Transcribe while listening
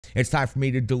it's time for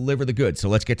me to deliver the goods. So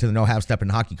let's get to the No Half Step in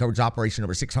Hockey coverage, operation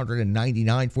number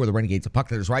 699 for the Renegades of Puck.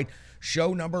 That is right,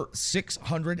 show number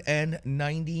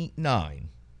 699.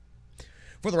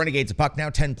 For the Renegades of Puck, now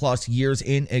 10-plus years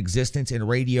in existence in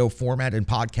radio format and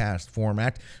podcast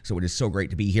format. So it is so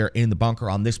great to be here in the bunker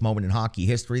on this moment in hockey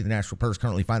history. The Nashville Predators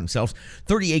currently find themselves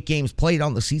 38 games played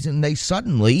on the season. They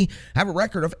suddenly have a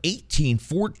record of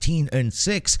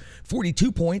 18-14-6.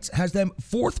 42 points has them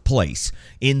fourth place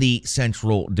in the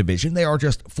Central Division. They are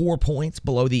just 4 points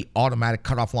below the automatic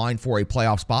cutoff line for a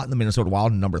playoff spot in the Minnesota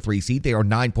Wild, number 3 seed. They are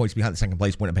 9 points behind the second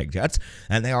place Winnipeg Jets,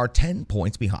 and they are 10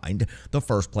 points behind the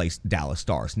first place Dallas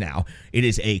Stars. Now, it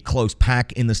is a close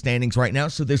pack in the standings right now,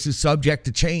 so this is subject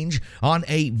to change on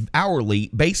a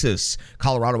hourly basis.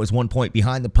 Colorado is 1 point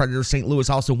behind the Predators. St. Louis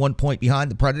also 1 point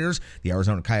behind the Predators. The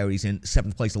Arizona Coyotes in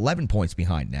 7th place, 11 points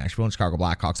behind Nashville, and Chicago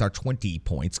Blackhawks are 20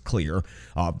 points clear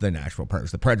of the Nashville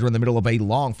Predators. The Predators are in the middle of a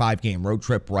long 5-game road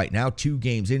trip right now. 2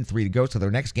 games in, 3 to go, so their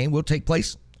next game will take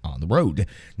place on the road.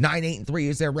 9-8-3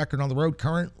 is their record on the road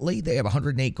currently. They have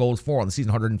 108 goals for on the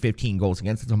season, 115 goals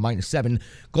against. It's a -7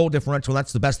 goal differential.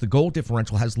 That's the best the goal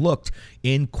differential has looked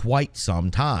in quite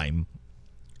some time.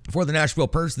 For the Nashville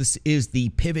Predators, this is the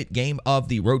pivot game of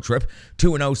the road trip.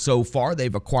 2-0 so far.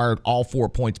 They've acquired all 4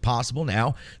 points possible.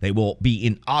 Now they will be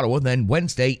in Ottawa, then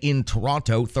Wednesday in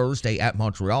Toronto, Thursday at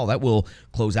Montreal. That will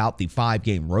close out the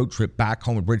 5-game road trip back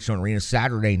home at Bridgestone Arena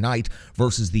Saturday night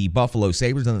versus the Buffalo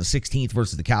Sabres, and the 16th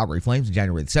versus the Calgary Flames, and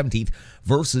January the 17th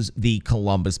versus the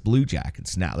Columbus Blue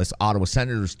Jackets. Now, this Ottawa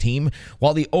Senators team,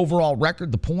 while the overall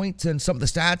record, the points, and some of the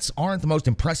stats aren't the most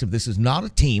impressive, this is not a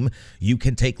team you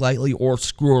can take lightly or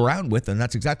screw around with, and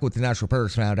that's exactly what the Nashville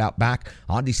Predators found out back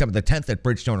on December the 10th at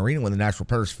Bridgestone Arena when the Nashville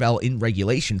Predators fell in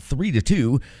regulation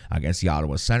 3-2 against the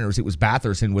Ottawa Senators. It was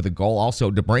Batherson with a goal, also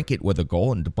DeBrincat with a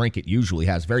goal, and DeBrincat usually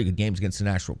has very good games against the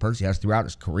Nashville Predators. He has throughout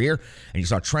his career, and you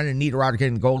saw Trenton Niederreiter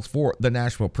getting the goals for the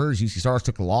Nashville Predators. UC Stars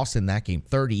took the loss in that game,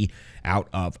 30 out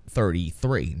of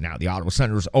 33. Now, the Ottawa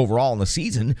Senators overall in the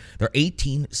season, they're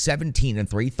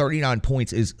 18-17-3. 39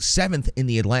 points is 7th in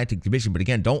the Atlantic Division. But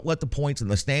again, don't let the points in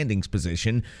the standings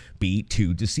position be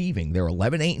too deceiving. They're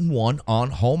 11-8-1 on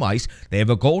home ice. They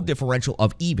have a goal differential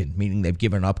of even, meaning they've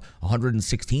given up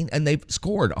 116 and they've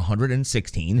scored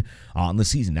 116 on the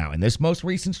season. Now, in this most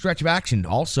recent stretch of action,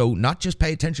 also not just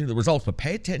pay attention to the results, but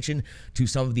pay attention to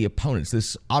some of the opponents.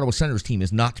 This Ottawa Senators team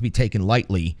is not to be taken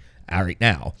lightly right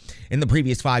now. In the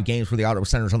previous 5 games for the Ottawa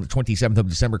Senators on the 27th of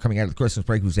December, coming out of the Christmas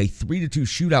break, it was a 3-2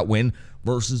 shootout win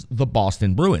versus the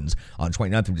Boston Bruins. On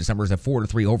 29th of December, it was a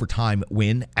 4-3 overtime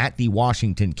win at the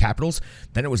Washington Capitals.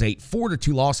 Then it was a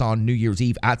 4-2 loss on New Year's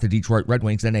Eve at the Detroit Red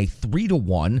Wings. Then a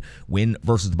 3-1 win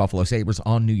versus the Buffalo Sabres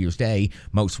on New Year's Day.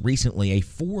 Most recently, a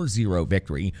 4-0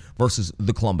 victory versus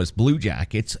the Columbus Blue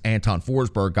Jackets. Anton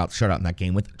Forsberg got shut out in that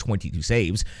game with 22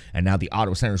 saves. And now the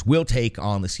Ottawa Senators will take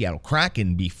on the Seattle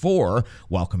Kraken before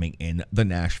welcoming in the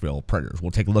Nashville Predators. We'll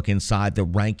take a look inside the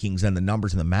rankings and the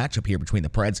numbers in the matchup here between the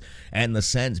Preds and the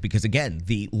Sens, because again,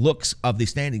 the looks of the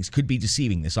standings could be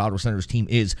deceiving. This Ottawa Senators team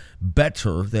is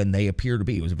better than they appear to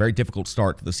be. It was a very difficult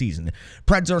start to the season.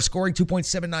 Preds are scoring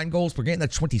 2.79 goals per game.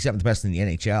 That's 27th best in the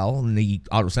NHL. And the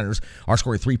Ottawa Senators are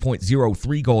scoring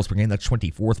 3.03 goals per game. That's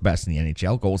 24th best in the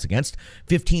NHL. Goals against,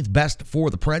 15th best for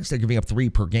the Preds. They're giving up 3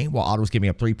 per game, while Ottawa's giving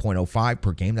up 3.05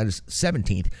 per game. That is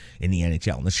 17th in the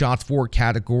NHL. In the shots for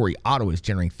category, Ottawa is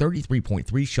generating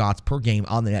 33.3 shots per game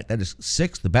on the net. That is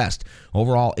 6th best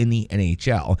overall in the NHL.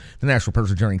 The Nashville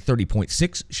Predators are generating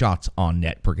 30.6 shots on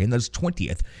net per game. That is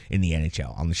 20th in the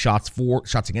NHL. On the shots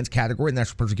against category, the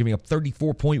Nashville Predators are giving up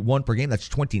 34.1 per game. That's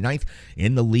 29th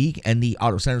in the league. And the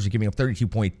Ottawa Senators are giving up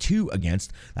 32.2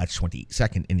 against. That's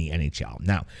 22nd in the NHL.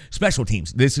 Now, special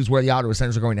teams. This is where the Ottawa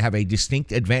Senators are going to have a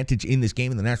distinct advantage in this game,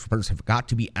 and the Nashville Predators have got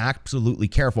to be absolutely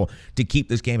careful to keep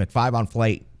this game at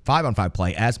 5-on-5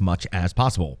 play as much as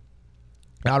possible.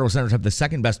 The Ottawa Senators have the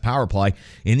second best power play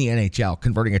in the NHL,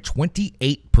 converting at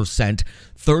 28%,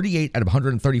 38 out of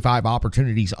 135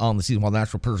 opportunities on the season, while the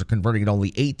Nashville Predators are converting at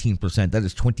only 18%. That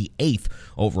is 28th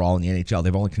overall in the NHL.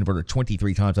 They've only converted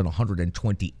 23 times on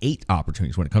 128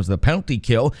 opportunities. When it comes to the penalty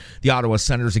kill, the Ottawa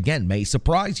Senators, again, may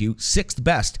surprise you, 6th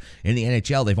best in the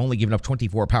NHL. They've only given up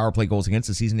 24 power play goals against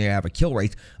the season. They have a kill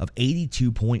rate of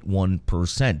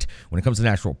 82.1%. When it comes to the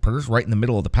Nashville Predators, right in the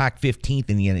middle of the pack,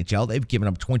 15th in the NHL. They've given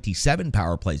up 27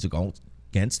 power plays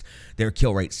against. Their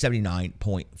kill rate,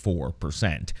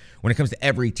 79.4%. When it comes to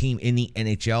every team in the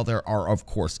NHL, there are, of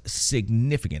course,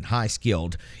 significant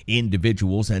high-skilled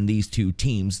individuals, and these two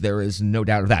teams, there is no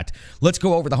doubt of that. Let's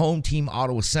go over the home team,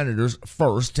 Ottawa Senators,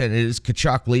 first, and it is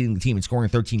Tkachuk leading the team in scoring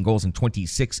 13 goals and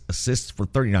 26 assists for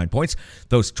 39 points.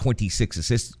 Those 26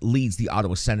 assists leads the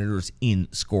Ottawa Senators in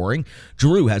scoring.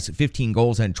 Giroux has 15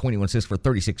 goals and 21 assists for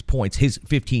 36 points. His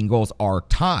 15 goals are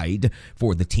tied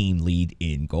for the team lead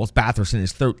in goals. Batherson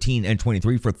is 13 and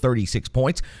 23 for 36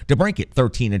 points. DeBrincat,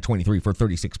 13 and 23 for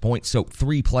 36 points. So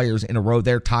 3 players in a row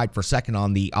there tied for second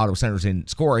on the Ottawa Senators in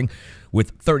scoring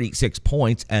with 36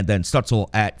 points, and then Stutzel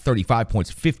at 35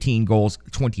 points, 15 goals,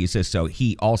 20 assists, so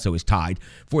he also is tied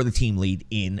for the team lead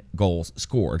in goals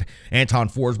scored. Anton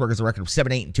Forsberg has a record of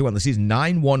 7-8-2 on the season,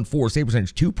 9-1-4 save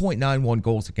percentage, 2.91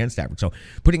 goals against average, so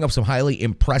putting up some highly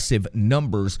impressive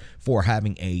numbers for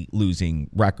having a losing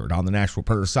record. On the Nashville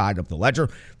Predators side of the ledger,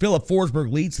 Philip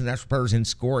Forsberg leads the Nashville Predators in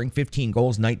scoring, 15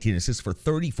 goals, 19 assists for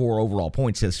 34 overall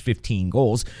points, has 15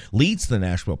 goals, leads the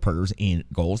Nashville Predators in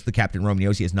goals. The captain, Roman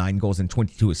Josi, has 9 goals and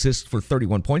 22 assists for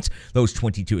 31 points. Those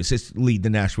 22 assists lead the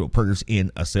Nashville Predators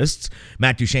in assists.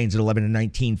 Matt Duchene's at 11 and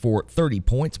 19 for 30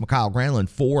 points. Mikhail Granlund,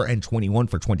 4 and 21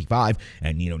 for 25.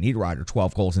 And Nino Niederreiter,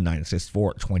 12 goals and 9 assists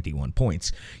for 21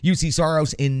 points. UC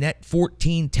Saros in net,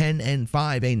 14, 10, and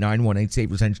 5, a 9.18 save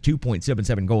percentage,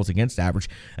 2.77 goals against average.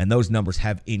 And those numbers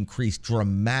have increased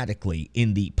dramatically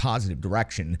in the positive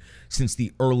direction since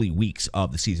the early weeks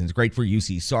of the season. It's great for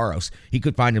UC Saros. He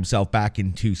could find himself back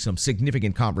into some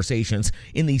significant conversations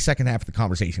in the second half of the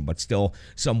conversation, but still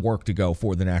some work to go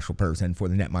for the Nashville Predators and for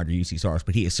the netminder UC Saros.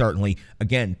 But he has certainly,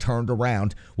 again, turned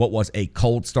around what was a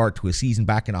cold start to his season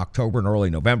back in October and early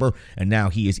November, and now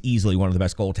he is easily one of the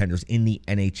best goaltenders in the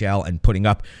NHL and putting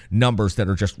up numbers that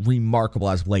are just remarkable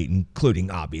as of late, including,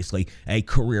 obviously, a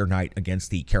career night against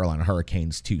the Carolina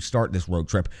Hurricanes to start this road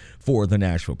trip for the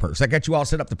Nashville Predators. That got you all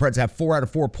set up. The Preds have 4 out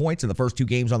of 4 points in the first 2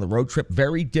 games on the road trip.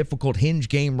 Very difficult hinge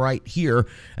game right here,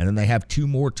 and then they have 2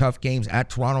 more tough games at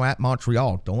Toronto, at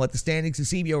Montreal. Don't let the standings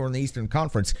deceive you over in the Eastern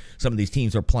Conference. Some of these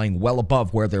teams are playing well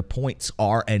above where their points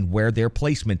are and where their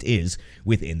placement is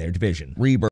within their division.